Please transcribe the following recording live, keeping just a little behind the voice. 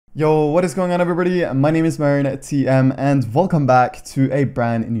Yo, what is going on everybody? My name is M1K3 and welcome back to a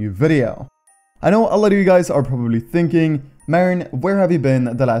brand new video. I know a lot of you guys are probably thinking, Marin, where have you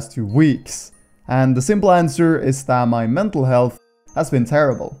been the last 2 weeks? And the simple answer is that my mental health has been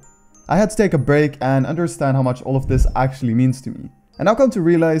terrible. I had to take a break and understand how much all of this actually means to me. And I've come to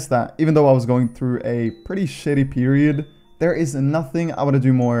realize that even though I was going through a pretty shitty period, there is nothing I want to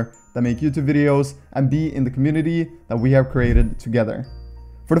do more than make YouTube videos and be in the community that we have created together.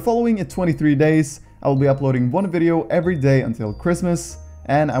 For the following 23 days, I will be uploading one video every day until Christmas,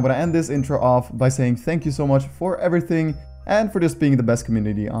 and I want to end this intro off by saying thank you so much for everything and for just being the best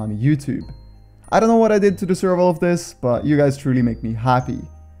community on YouTube. I don't know what I did to deserve all of this, but you guys truly make me happy.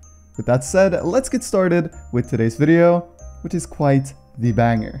 With that said, let's get started with today's video, which is quite the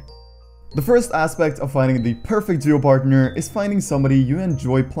banger. The first aspect of finding the perfect duo partner is finding somebody you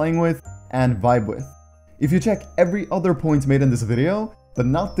enjoy playing with and vibe with. If you check every other point made in this video, but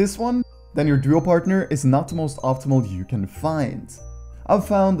not this one, then your duo partner is not the most optimal you can find. I've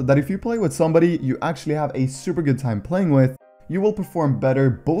found that if you play with somebody you actually have a super good time playing with, you will perform better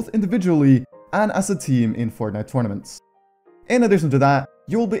both individually and as a team in Fortnite tournaments. In addition to that,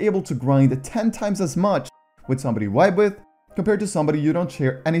 you will be able to grind 10 times as much with somebody you vibe with compared to somebody you don't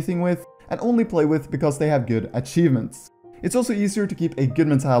share anything with and only play with because they have good achievements. It's also easier to keep a good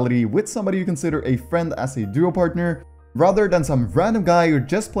mentality with somebody you consider a friend as a duo partner rather than some random guy you're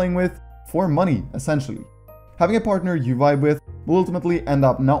just playing with for money, essentially. Having a partner you vibe with will ultimately end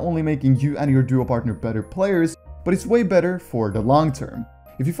up not only making you and your duo partner better players, but it's way better for the long term.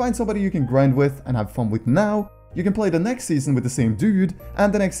 If you find somebody you can grind with and have fun with now, you can play the next season with the same dude,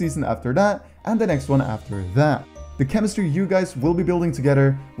 and the next season after that, and the next one after that. The chemistry you guys will be building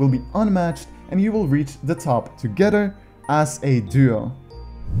together will be unmatched, and you will reach the top together as a duo.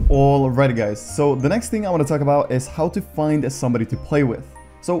 Alrighty guys, so the next thing I want to talk about is how to find somebody to play with.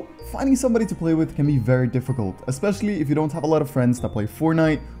 So finding somebody to play with can be very difficult, especially if you don't have a lot of friends that play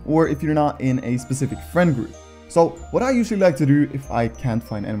Fortnite or if you're not in a specific friend group. So what I usually like to do if I can't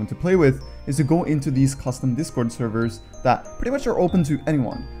find anyone to play with is to go into these custom Discord servers that pretty much are open to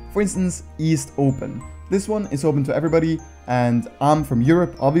anyone. For instance, East Open. This one is open to everybody, and I'm from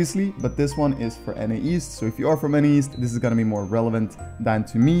Europe obviously, but this one is for NA East, so if you are from NA East, this is gonna be more relevant than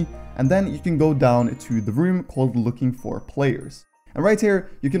to me. And then you can go down to the room called Looking for Players. And right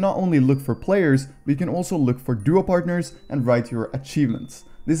here, you can not only look for players, but you can also look for duo partners and write your achievements.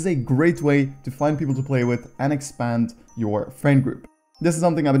 This is a great way to find people to play with and expand your friend group. This is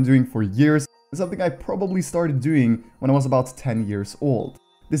something I've been doing for years, and something I probably started doing when I was about 10 years old.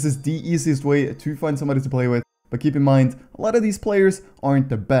 This is the easiest way to find somebody to play with, but keep in mind, a lot of these players aren't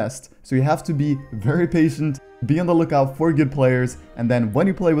the best, so you have to be very patient, be on the lookout for good players, and then when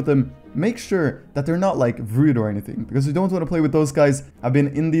you play with them, make sure that they're not like rude or anything, because you don't want to play with those guys. I've been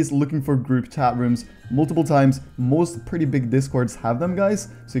in these Looking for group chat rooms multiple times. Most pretty big Discords have them, guys,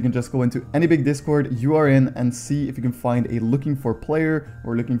 so you can just go into any big Discord you are in and see if you can find a Looking for player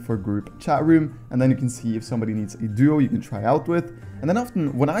or Looking for group chat room, and then you can see if somebody needs a duo you can try out with. And then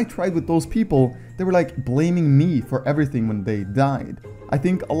often when I tried with those people, they were like blaming me for everything when they died. I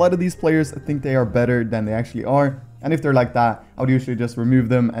think a lot of these players think they are better than they actually are. And if they're like that, I would usually just remove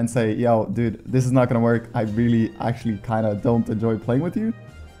them and say, yo, dude, this is not gonna work. I really actually kind of don't enjoy playing with you.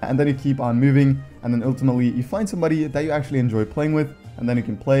 And then you keep on moving, and then ultimately you find somebody that you actually enjoy playing with, and then you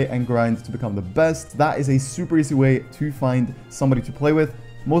can play and grind to become the best. That is a super easy way to find somebody to play with.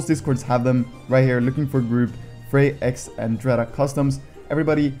 Most Discords have them right here, Looking for group, Frey, X, and Dreda Customs.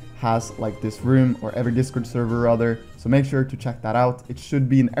 Everybody has like this room, or every Discord server rather, so make sure to check that out. It should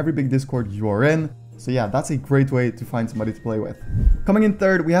be in every big Discord you are in. So yeah, that's a great way to find somebody to play with. Coming in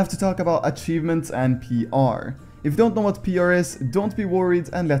third, we have to talk about achievements and PR. If you don't know what PR is, don't be worried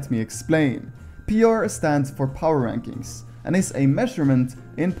and let me explain. PR stands for Power Rankings and is a measurement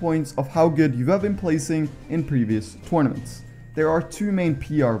in points of how good you have been placing in previous tournaments. There are two main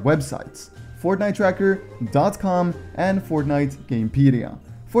PR websites, FortniteTracker.com and Fortnite Gamepedia.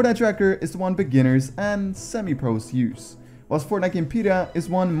 Fortnite Tracker is the one beginners and semi-pros use, whilst Fortnite Gamepedia is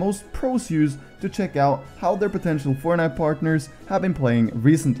one most pros use to check out how their potential Fortnite partners have been playing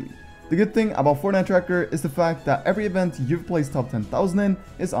recently. The good thing about Fortnite Tracker is the fact that every event you've placed top 10,000 in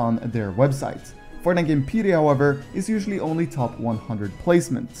is on their website. Fortnite Gamepedia, however, is usually only top 100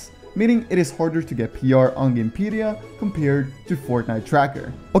 placements, meaning it is harder to get PR on Gamepedia compared to Fortnite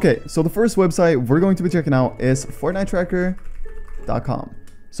Tracker. Okay, so the first website we're going to be checking out is FortniteTracker.com.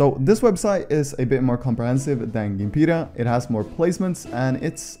 So this website is a bit more comprehensive than Gamepedia. It has more placements and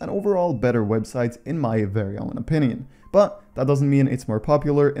it's an overall better website in my very own opinion. But that doesn't mean it's more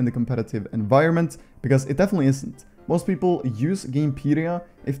popular in the competitive environment, because it definitely isn't. Most people use Gamepedia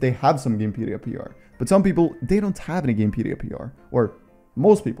if they have some Gamepedia PR, but some people, they don't have any Gamepedia PR, or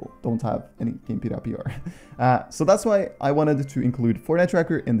most people don't have any Gamepedia PR. So that's why I wanted to include Fortnite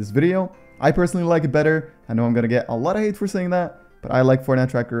Tracker in this video. I personally like it better. I know I'm gonna get a lot of hate for saying that, but I like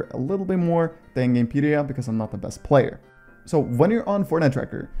Fortnite Tracker a little bit more than Gamepedia because I'm not the best player. So when you're on Fortnite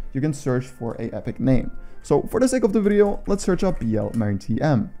Tracker, you can search for a epic name. So for the sake of the video, let's search up BL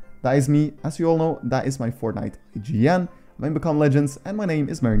M1K3. That is me. As you all know, that is my Fortnite IGN. I'm in Become Legends, and my name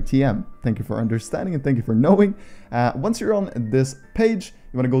is M1K3. Thank you for understanding and thank you for knowing. Once you're on this page,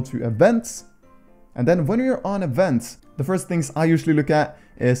 you want to go to events. And then when you're on events, the first things I usually look at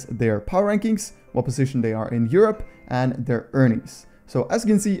is their power rankings, what position they are in Europe, and their earnings. So as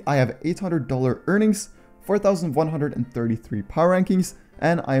you can see, I have $800 earnings, 4,133 power rankings,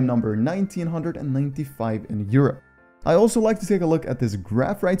 and I am number 1995 in Europe. I also like to take a look at this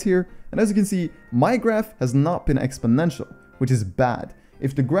graph right here, and as you can see, my graph has not been exponential, which is bad.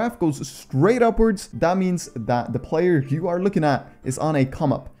 If the graph goes straight upwards, that means that the player you are looking at is on a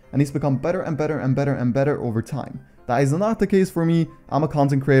come up, and he's become better and better and better and better over time. That is not the case for me. I'm a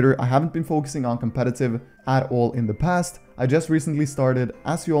content creator. I haven't been focusing on competitive at all in the past. I just recently started,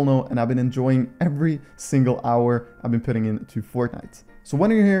 as you all know, and I've been enjoying every single hour I've been putting into Fortnite. So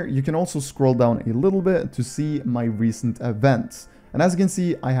when you're here, you can also scroll down a little bit to see my recent events. And as you can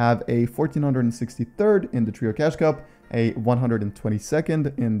see, I have a 1463rd in the Trio Cash Cup, a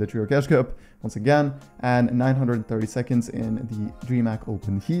 122nd in the Trio Cash Cup, once again, and 930 in the DreamHack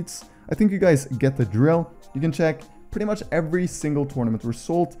Open Heats. I think you guys get the drill. You can check pretty much every single tournament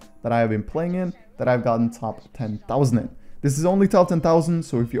result that I have been playing in that I've gotten top 10,000 in. This is only top 10,000,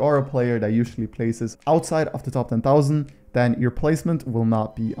 so if you are a player that usually places outside of the top 10,000, then your placement will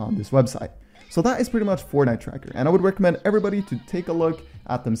not be on this website. So that is pretty much Fortnite Tracker, and I would recommend everybody to take a look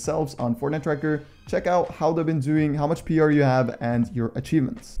at themselves on Fortnite Tracker, check out how they've been doing, how much PR you have, and your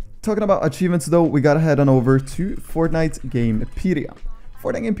achievements. Talking about achievements though, we gotta head on over to Fortnite Gamepedia.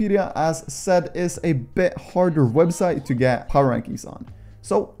 Fortnite Gamepedia, as said, is a bit harder website to get power rankings on.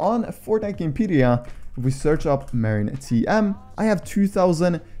 So on Fortnite Gamepedia, if we search up M1K3, I have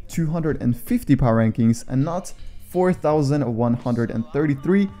 2,250 power rankings and not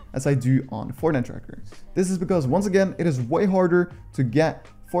 4,133 as I do on Fortnite Tracker. This is because, once again, it is way harder to get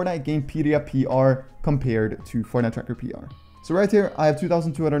Fortnite Gamepedia PR compared to Fortnite Tracker PR. So right here, I have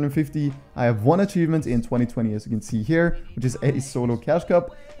 2,250. I have one achievement in 2020, as you can see here, which is a solo cash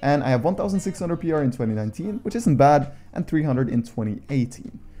cup. And I have 1,600 PR in 2019, which isn't bad, and 300 in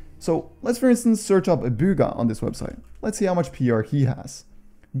 2018. So let's, for instance, search up Buga on this website. Let's see how much PR he has.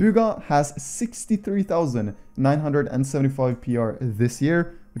 Buga has 63,975 PR this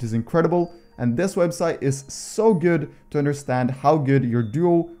year, which is incredible. And this website is so good to understand how good your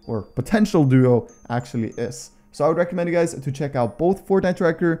duo or potential duo actually is. So I would recommend you guys to check out both Fortnite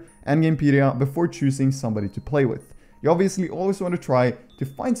Tracker and Gamepedia before choosing somebody to play with. You obviously always want to try to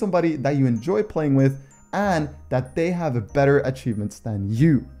find somebody that you enjoy playing with and that they have better achievements than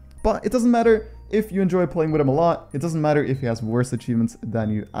you. But it doesn't matter if you enjoy playing with him a lot. It doesn't matter if he has worse achievements than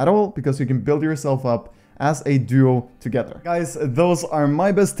you at all, because you can build yourself up as a duo together. Guys, those are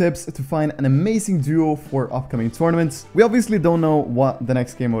my best tips to find an amazing duo for upcoming tournaments. We obviously don't know what the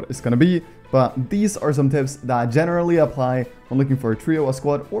next game mode is going to be, but these are some tips that generally apply when looking for a trio, a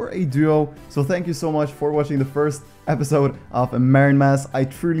squad, or a duo. So thank you so much for watching the first episode of Mass. I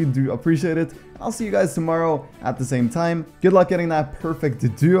truly do appreciate it. I'll see you guys tomorrow at the same time. Good luck getting that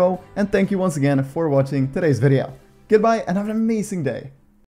perfect duo, and thank you once again for watching today's video. Goodbye and have an amazing day.